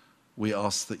 we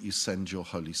ask that you send your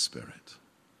Holy Spirit.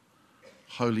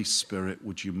 Holy Spirit,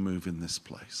 would you move in this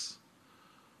place?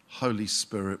 Holy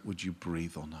Spirit, would you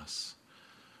breathe on us?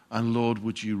 And Lord,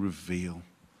 would you reveal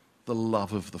the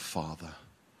love of the Father?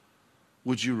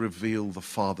 Would you reveal the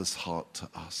Father's heart to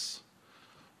us?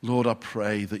 Lord, I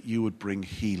pray that you would bring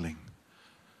healing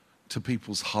to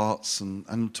people's hearts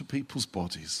and to people's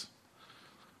bodies,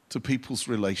 to people's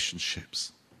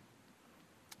relationships.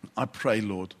 I pray,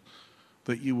 Lord,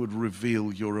 that you would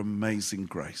reveal your amazing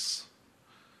grace,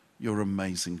 your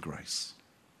amazing grace.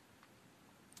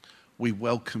 We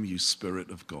welcome you, Spirit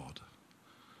of God,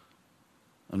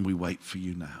 and we wait for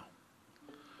you now.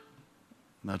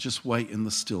 Now just wait in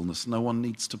the stillness. No one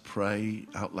needs to pray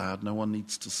out loud. No one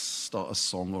needs to start a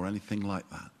song or anything like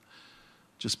that.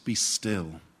 Just be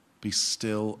still. Be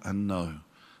still and know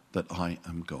that I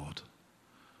am God.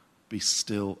 Be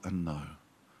still and know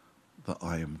that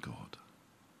I am God.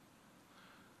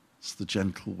 It's the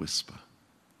gentle whisper.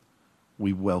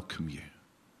 We welcome you.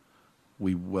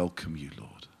 We welcome you,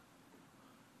 Lord.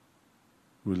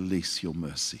 Release your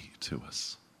mercy to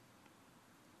us.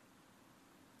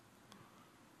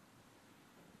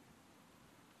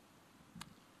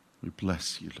 We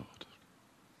bless you, Lord.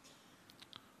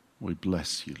 We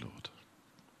bless you, Lord.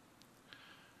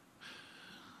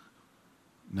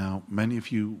 Now, many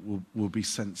of you will be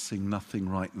sensing nothing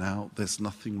right now. There's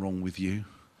nothing wrong with you.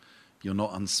 You're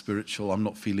not unspiritual. I'm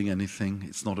not feeling anything.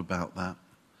 It's not about that.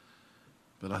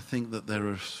 But I think that there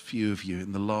are a few of you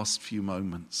in the last few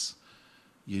moments,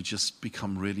 you just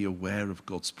become really aware of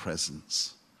God's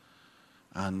presence.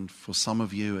 And for some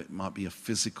of you, it might be a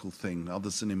physical thing,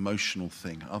 others an emotional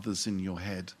thing, others in your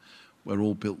head. We're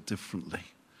all built differently.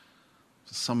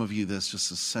 For some of you, there's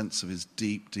just a sense of his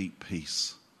deep, deep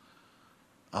peace.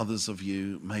 Others of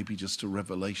you, maybe just a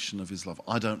revelation of his love.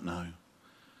 I don't know.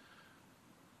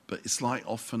 But it's like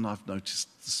often I've noticed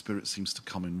the Spirit seems to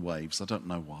come in waves. I don't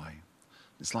know why.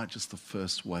 It's like just the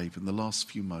first wave in the last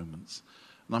few moments.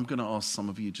 And I'm going to ask some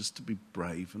of you just to be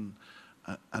brave.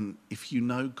 And if you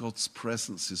know God's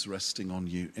presence is resting on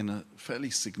you in a fairly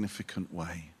significant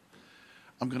way,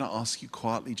 I'm going to ask you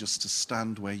quietly just to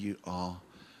stand where you are.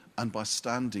 And by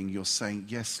standing, you're saying,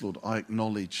 yes, Lord, I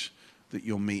acknowledge that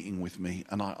you're meeting with me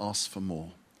and I ask for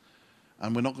more.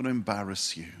 And we're not going to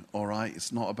embarrass you, all right?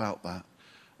 It's not about that.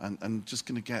 And just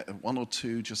going to get one or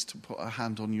two just to put a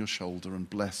hand on your shoulder and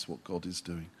bless what God is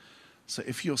doing. So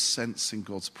if you're sensing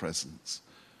God's presence,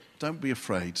 don't be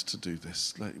afraid to do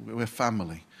this. We're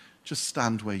family. Just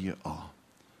stand where you are.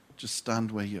 Just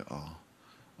stand where you are.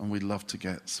 And we'd love to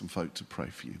get some folk to pray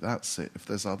for you. That's it. If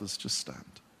there's others, just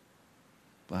stand.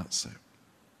 That's it.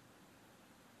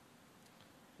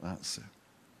 That's it.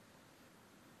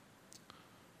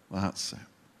 That's it.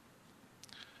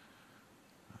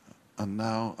 And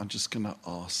now I'm just going to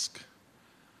ask,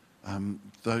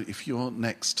 though if you're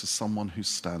next to someone who's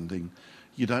standing,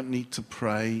 you don't need to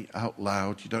pray out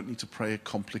loud. You don't need to pray a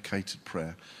complicated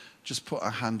prayer. Just put a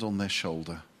hand on their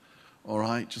shoulder, all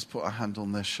right? Just put a hand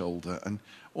on their shoulder. And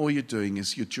all you're doing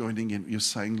is you're joining in. You're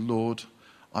saying, Lord,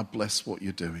 I bless what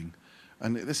you're doing.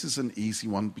 And this is an easy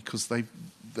one because they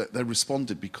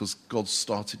responded because God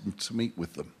started to meet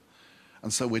with them.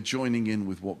 And so we're joining in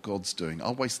with what God's doing.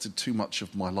 I wasted too much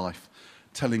of my life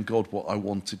telling God what I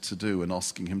wanted to do and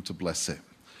asking him to bless it.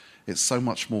 It's so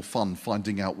much more fun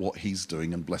finding out what he's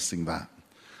doing and blessing that.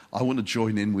 I want to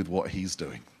join in with what he's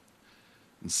doing.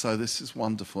 And so this is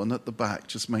wonderful. And at the back,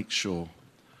 just make sure.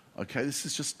 Okay,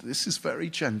 this is very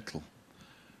gentle.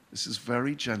 This is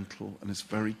very gentle and it's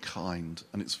very kind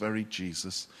and it's very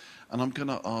Jesus. And I'm going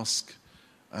to ask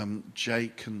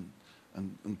Jake and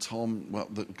Tom, well,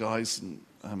 the guys,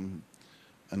 and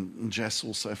Jess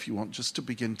also, if you want, just to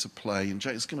begin to play. And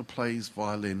Jake's going to play his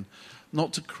violin,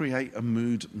 not to create a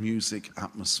mood music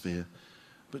atmosphere,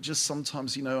 but just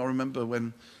sometimes, I remember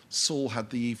when Saul had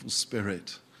the evil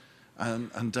spirit,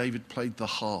 and David played the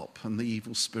harp, and the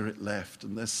evil spirit left.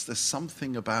 And there's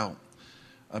something about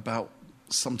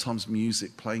sometimes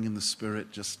music playing in the spirit,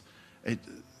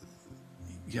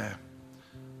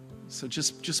 So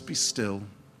just be still.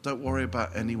 Don't worry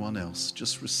about anyone else.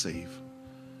 Just receive.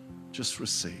 Just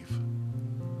receive.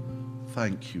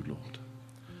 Thank you, Lord.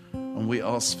 And we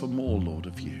ask for more, Lord,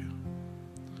 of you.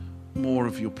 More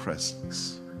of your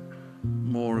presence.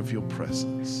 More of your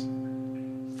presence.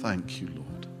 Thank you, Lord.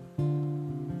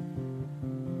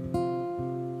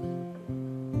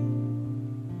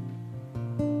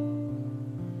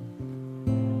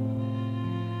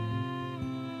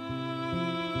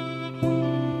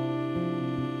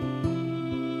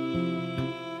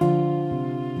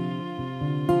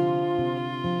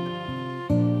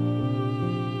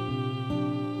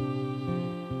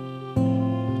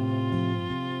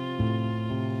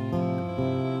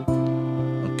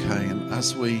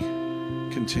 As we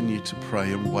continue to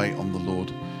pray and wait on the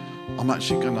Lord, I'm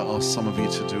actually going to ask some of you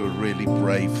to do a really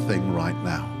brave thing right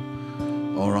now.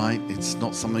 All right? It's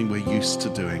not something we're used to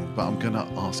doing, but I'm going to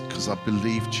ask because I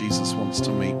believe Jesus wants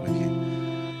to meet with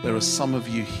you. There are some of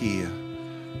you here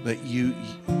that you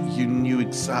knew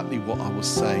exactly what I was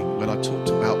saying when I talked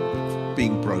about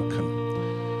being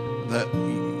broken. That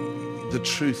the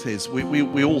truth is,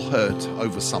 we all hurt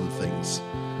over some things.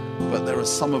 But there are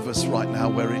some of us right now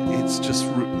where it's just,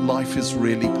 life is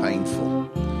really painful.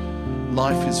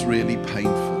 Life is really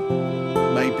painful.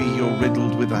 Maybe you're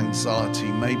riddled with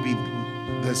anxiety. Maybe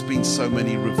there's been so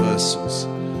many reversals.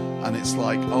 And it's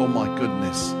like, oh my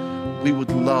goodness, we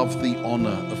would love the honor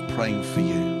of praying for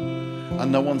you.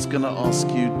 And no one's going to ask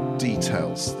you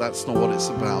details. That's not what it's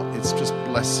about. It's just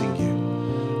blessing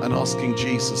you and asking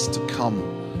Jesus to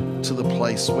come get to the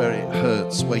place where it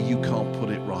hurts, where you can't put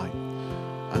it right.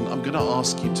 And I'm going to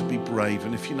ask you to be brave.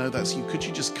 And if you know that's you, could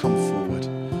you just come forward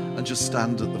and just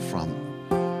stand at the front?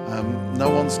 No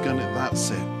one's going to,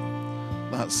 that's it.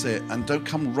 That's it. And don't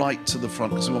come right to the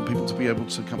front because we want people to be able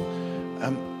to come.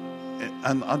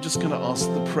 And I'm just going to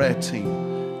ask the prayer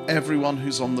team, everyone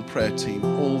who's on the prayer team,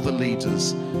 all the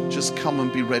leaders, just come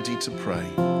and be ready to pray.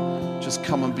 Just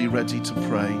come and be ready to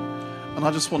pray. And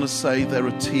I just want to say there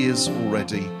are tears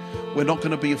already. We're not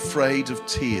going to be afraid of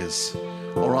tears.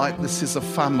 All right? This is a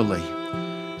family.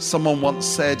 Someone once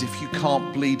said, if you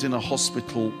can't bleed in a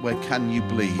hospital, where can you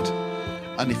bleed?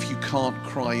 And if you can't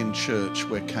cry in church,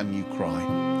 where can you cry?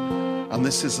 And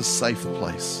this is a safe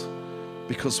place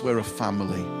because we're a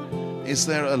family. Is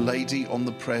there a lady on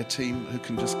the prayer team who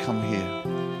can just come here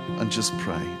and just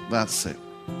pray? That's it.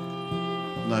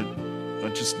 No, I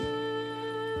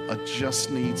just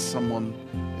need someone.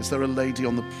 Is there a lady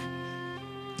on the...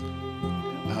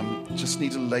 just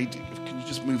need a lady. Can you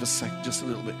just move a sec, just a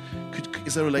little bit?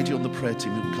 Is there a lady on the prayer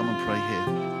team who can come and pray here?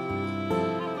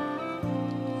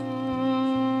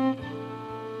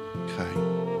 Okay.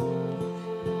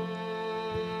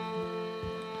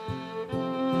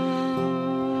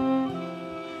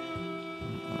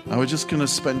 Now we're just going to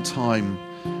spend time,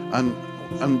 and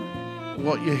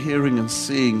what you're hearing and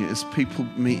seeing is people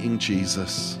meeting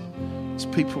Jesus. It's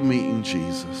people meeting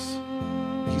Jesus.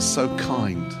 He's so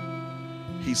kind.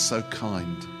 He's so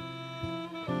kind.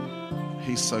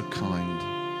 He's so kind.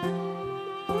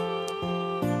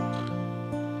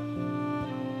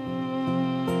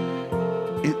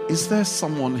 Is there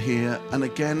someone here? And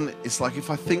again, it's like if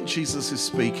I think Jesus is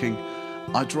speaking,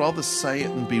 I'd rather say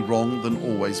it and be wrong than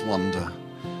always wonder.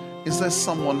 Is there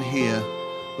someone here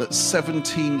that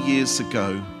 17 years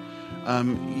ago,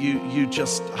 you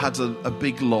just had a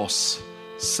big loss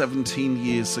 17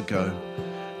 years ago?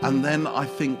 And then I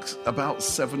think about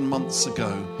 7 months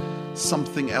ago,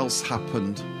 something else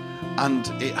happened and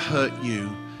it hurt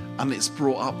you and it's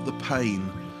brought up the pain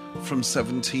from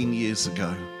 17 years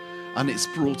ago and it's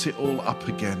brought it all up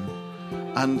again.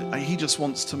 And he just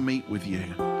wants to meet with you.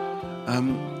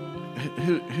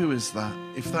 Who is that?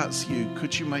 If that's you,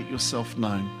 could you make yourself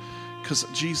known? Because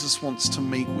Jesus wants to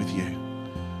meet with you.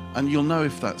 And you'll know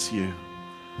if that's you.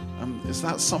 Is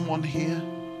that someone here?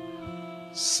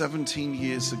 17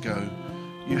 years ago,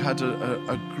 you had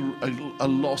a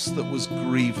loss that was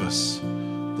grievous,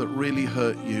 that really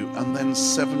hurt you. And then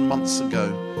 7 months ago,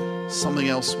 something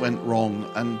else went wrong.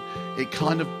 And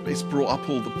it's brought up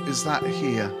all the... Is that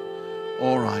here?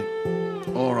 All right.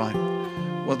 All right.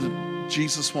 Well,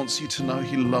 Jesus wants you to know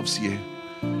he loves you.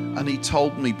 And he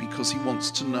told me because he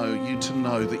wants to know you to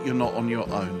know that you're not on your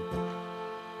own.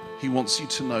 He wants you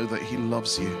to know that he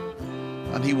loves you.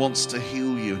 And he wants to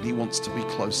heal you. And he wants to be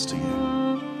close to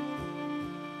you.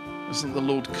 Isn't the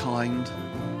Lord kind?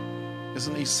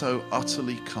 Isn't he so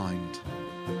utterly kind?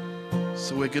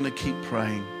 So we're going to keep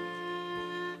praying.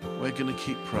 We're going to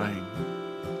keep praying.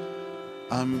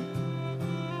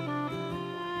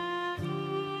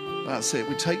 That's it.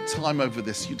 We take time over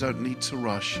this. You don't need to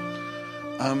rush.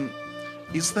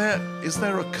 Is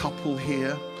there a couple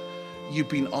here? You've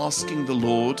been asking the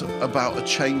Lord about a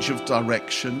change of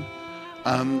direction.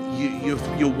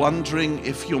 You're wondering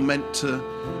if you're meant to,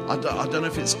 I don't know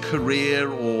if it's career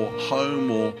or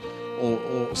home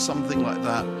or something like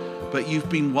that, but you've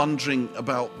been wondering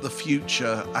about the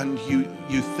future and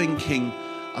you're thinking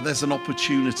there's an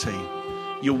opportunity.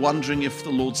 You're wondering if the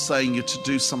Lord's saying you to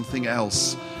do something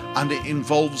else, and it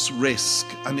involves risk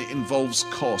and it involves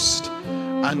cost.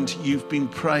 And you've been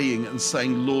praying and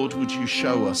saying, Lord, would you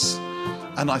show us?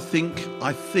 And I think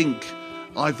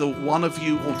either one of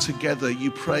you or together,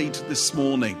 you prayed this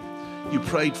morning. You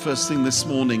prayed first thing this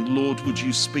morning, Lord, would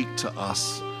you speak to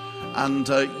us? And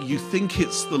you think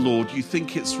it's the Lord, you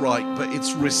think it's right, but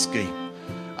it's risky.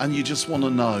 And you just want to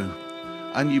know.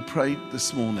 And you prayed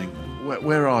this morning.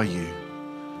 Where are you?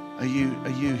 Are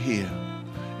you here?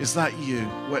 Is that you?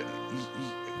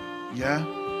 Yeah?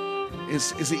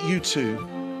 Is it you two?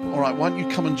 All right, why don't you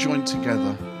come and join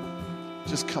together?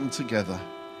 Just come together.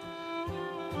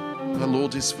 The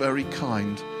Lord is very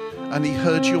kind. And he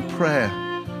heard your prayer.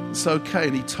 It's okay.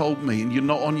 And he told me, and you're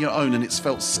not on your own, and it's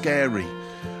felt scary.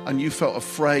 And you felt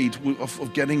afraid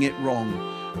of getting it wrong.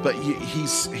 But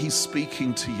he's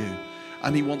speaking to you.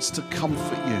 And he wants to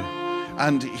comfort you.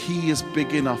 And he is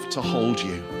big enough to hold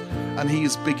you. And he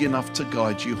is big enough to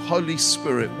guide you. Holy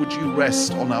Spirit, would you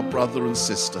rest on our brother and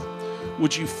sister?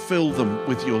 Would you fill them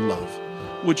with your love?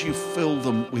 Would you fill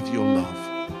them with your love?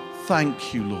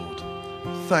 Thank you, Lord.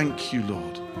 Thank you,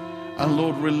 Lord. And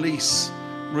Lord, release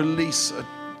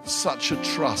such a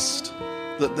trust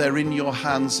that they're in your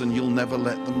hands and you'll never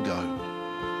let them go.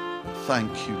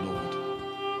 Thank you, Lord.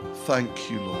 Thank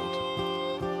you,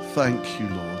 Lord. Thank you,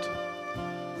 Lord.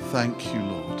 Thank you,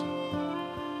 Lord.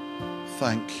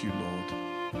 Thank you, Lord.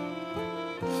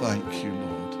 Thank you,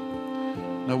 Lord.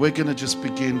 Now we're going to just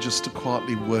begin just to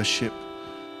quietly worship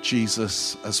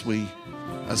Jesus as we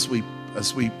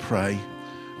pray.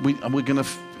 And we're going to,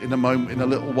 in a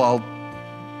little while,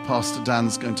 Pastor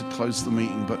Dan's going to close the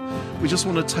meeting, but we just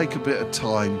want to take a bit of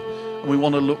time and we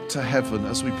want to look to heaven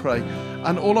as we pray.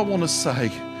 And all I want to say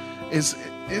is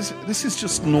this is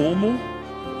just normal.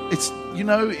 It's,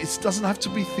 it doesn't have to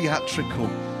be theatrical.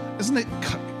 Isn't it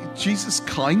Jesus'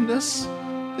 kindness?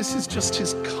 This is just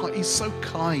he's so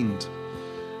kind.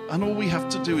 And all we have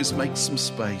to do is make some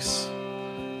space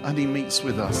and he meets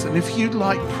with us. And if you'd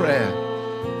like prayer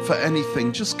for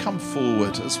anything, just come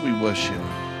forward as we worship.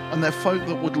 And there are folk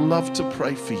that would love to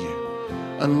pray for you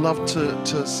and love to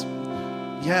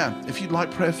if you'd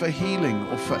like prayer for healing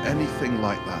or for anything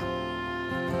like that.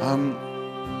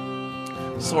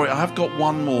 Sorry, I have got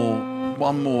one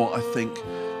more, I think.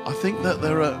 I think that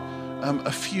there are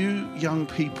a few young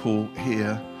people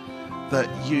here that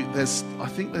I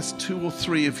think there's 2 or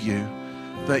 3 of you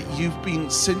that you've been,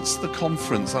 since the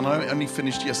conference, and I only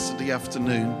finished yesterday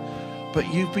afternoon, but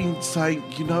you've been saying,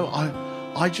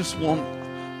 I just want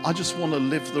to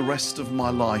live the rest of my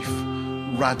life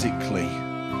radically.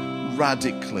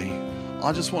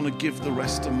 I just want to give the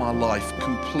rest of my life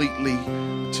completely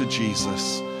to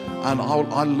Jesus. And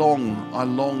I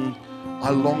long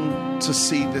to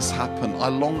see this happen. I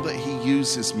long that he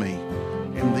uses me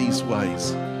in these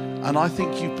ways. And I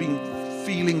think you've been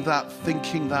feeling that,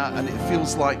 thinking that, and it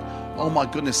feels like, oh my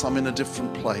goodness, I'm in a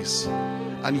different place.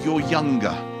 And you're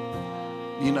younger.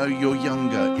 You're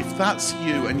younger. If that's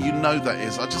you and you know that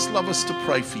is, I just love us to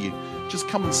pray for you. Just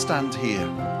come and stand here.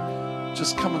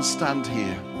 Just come and stand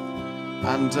here.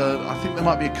 And I think there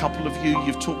might be a couple of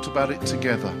you've talked about it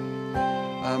together.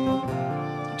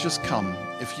 Just come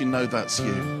if you know that's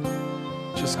you.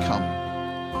 Just come.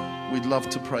 We'd love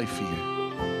to pray for you.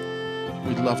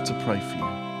 We'd love to pray for you.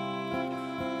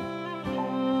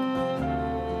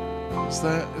 Is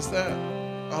there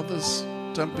others?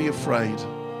 Don't be afraid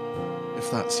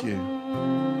if that's you.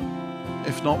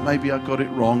 If not, maybe I got it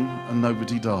wrong and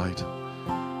nobody died.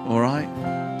 All right?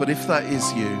 But if that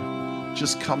is you,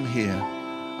 just come here,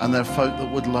 and there are folk that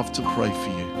would love to pray for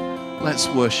you. Let's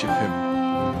worship him.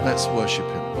 Let's worship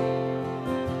him.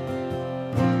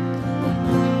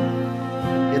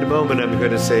 In a moment, I'm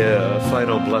going to say a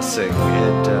final blessing.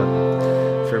 And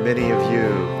for many of you,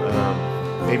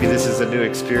 maybe this is a new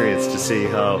experience to see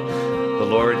how the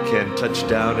Lord can touch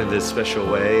down in this special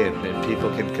way, and people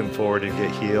can come forward and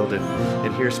get healed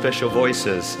and hear special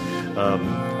voices,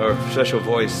 or special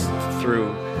voice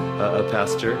through a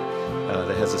pastor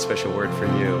that has a special word for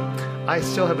you. I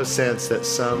still have a sense that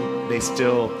some may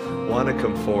still want to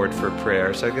come forward for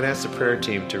prayer, so I'm going to ask the prayer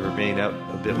team to remain out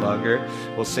a bit longer.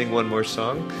 We'll sing one more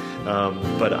song,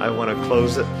 but I want to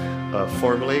close it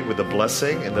formally with a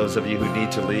blessing, and those of you who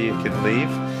need to leave can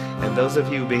leave. And those of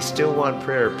you who may still want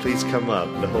prayer, please come up.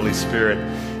 The Holy Spirit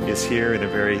is here in a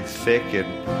very thick and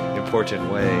important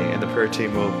way, and the prayer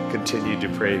team will continue to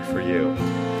pray for you.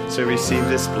 So receive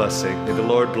this blessing. May the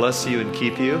Lord bless you and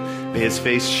keep you. May his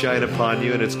face shine upon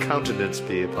you and his countenance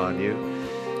be upon you.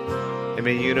 And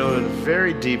may you know in a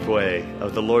very deep way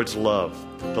of the Lord's love,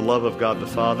 the love of God the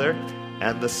Father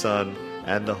and the Son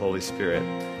and the Holy Spirit.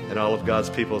 And all of God's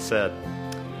people said,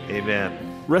 amen.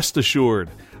 Rest assured,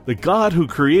 the God who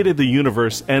created the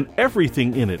universe and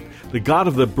everything in it, the God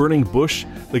of the burning bush,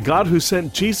 the God who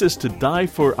sent Jesus to die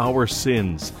for our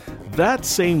sins, that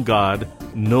same God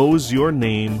knows your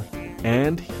name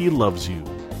and he loves you.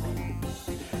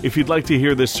 If you'd like to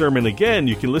hear this sermon again,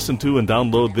 you can listen to and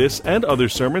download this and other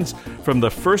sermons from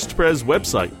the First Pres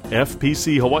website,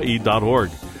 fpchawaii.org.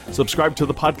 Subscribe to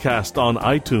the podcast on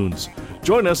iTunes.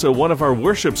 Join us at one of our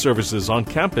worship services on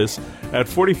campus at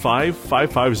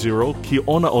 45550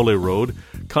 Kionaole Road,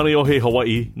 Kaneohe,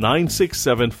 Hawaii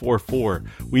 96744.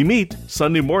 We meet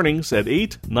Sunday mornings at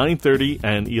 8, 9:30,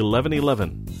 and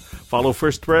 11:11. Follow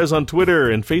First Pres on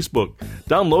Twitter and Facebook.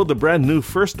 Download the brand new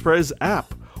First Pres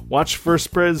app. Watch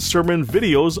First Pres sermon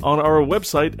videos on our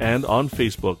website and on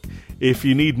Facebook. If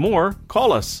you need more,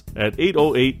 call us at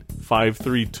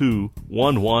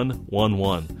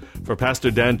 808-532-1111. For Pastor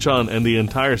Dan Chun and the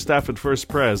entire staff at First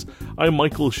Pres, I'm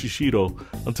Michael Shishido.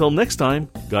 Until next time,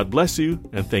 God bless you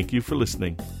and thank you for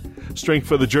listening. Strength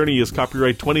for the Journey is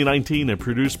copyright 2019 and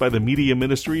produced by the Media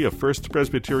Ministry of First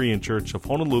Presbyterian Church of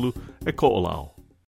Honolulu at Ko'olau.